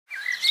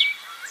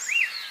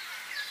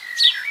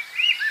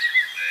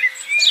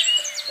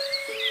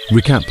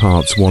Recap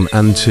parts 1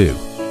 and 2.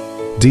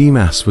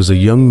 Dimas was a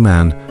young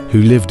man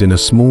who lived in a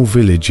small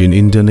village in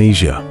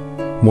Indonesia.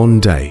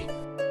 One day,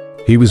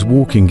 he was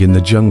walking in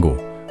the jungle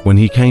when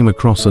he came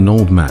across an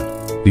old man.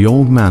 The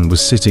old man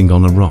was sitting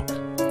on a rock,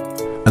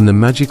 and the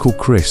magical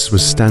Kris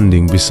was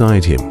standing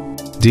beside him.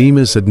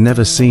 Dimas had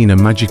never seen a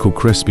magical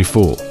Kris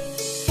before,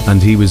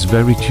 and he was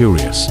very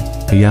curious.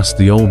 He asked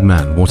the old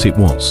man what it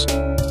was,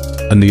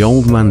 and the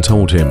old man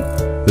told him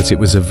that it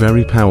was a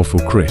very powerful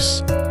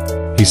Kris.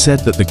 He said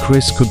that the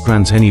Kris could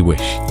grant any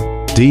wish.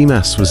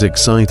 Dimas was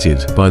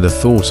excited by the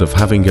thought of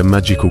having a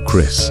magical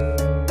Kris,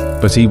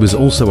 but he was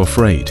also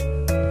afraid.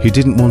 He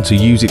didn't want to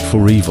use it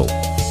for evil,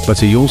 but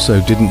he also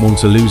didn't want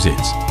to lose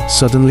it.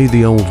 Suddenly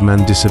the old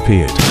man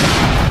disappeared,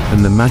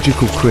 and the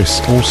magical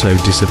Kris also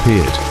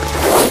disappeared.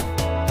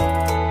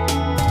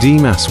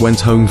 Dimas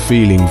went home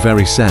feeling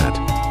very sad,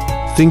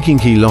 thinking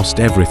he lost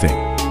everything,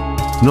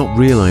 not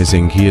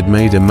realizing he had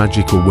made a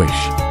magical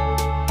wish.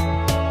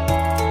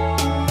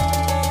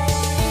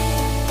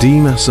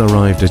 Dimas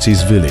arrived at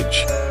his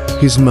village.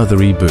 His mother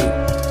Ibu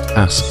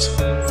asked,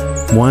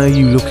 "Why are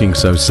you looking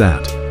so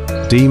sad?"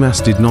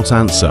 Dimas did not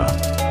answer.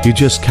 He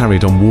just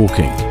carried on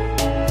walking.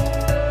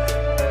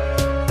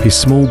 His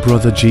small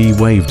brother G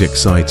waved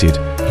excited.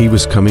 He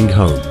was coming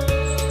home.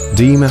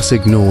 Dimas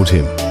ignored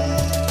him.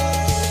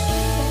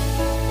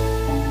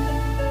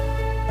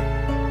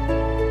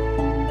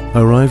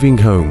 Arriving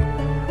home,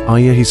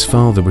 Aya, his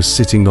father, was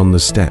sitting on the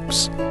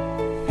steps.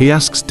 He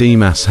asks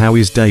Dimas how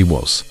his day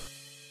was.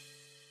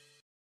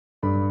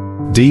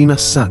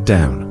 Dimas sat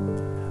down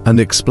and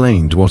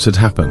explained what had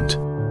happened.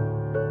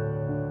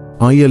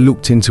 Aya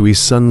looked into his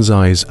son's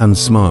eyes and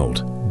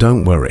smiled.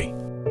 "Don't worry,"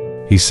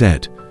 he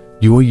said.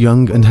 "You are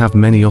young and have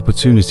many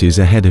opportunities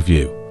ahead of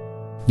you.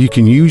 You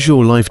can use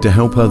your life to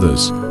help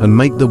others and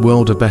make the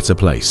world a better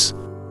place."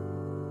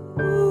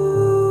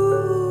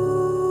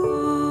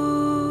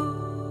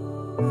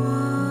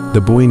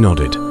 The boy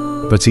nodded,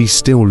 but he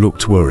still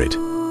looked worried.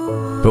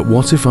 "But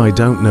what if I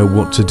don't know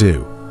what to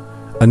do?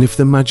 And if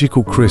the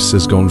magical Kris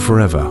has gone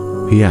forever?"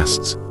 he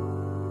asked.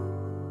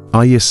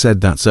 Aya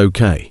said, "That's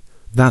okay.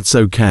 That's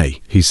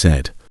okay," he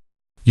said.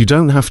 "You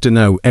don't have to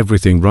know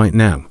everything right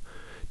now.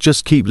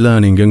 Just keep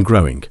learning and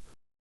growing,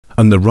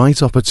 and the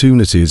right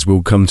opportunities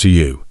will come to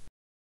you."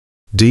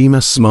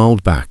 Dimas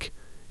smiled back.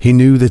 He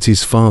knew that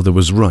his father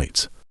was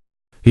right.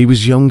 He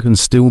was young and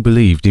still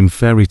believed in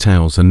fairy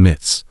tales and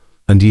myths,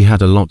 and he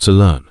had a lot to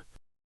learn.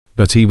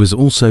 But he was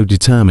also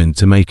determined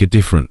to make a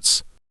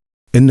difference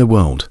in the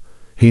world.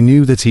 He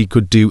knew that he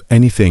could do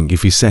anything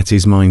if he set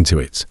his mind to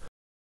it.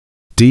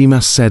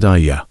 Dimas said,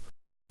 "Aya,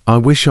 I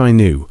wish I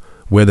knew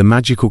where the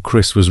magical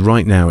Kris was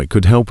right now. It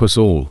could help us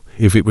all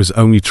if it was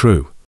only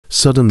true."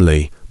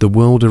 Suddenly, the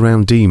world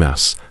around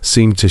Dimas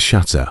seemed to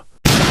shatter,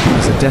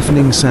 as a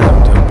deafening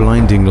sound and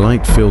blinding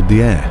light filled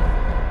the air.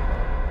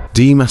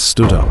 Dimas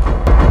stood up.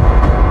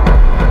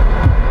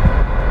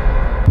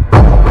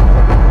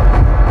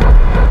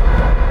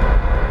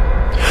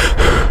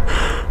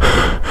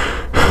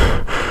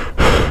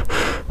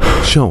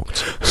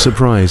 Shocked,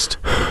 surprised,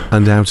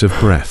 and out of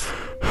breath.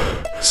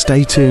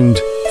 Stay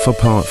tuned for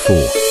part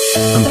 4,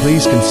 and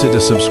please consider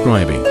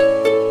subscribing.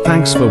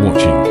 Thanks for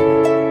watching.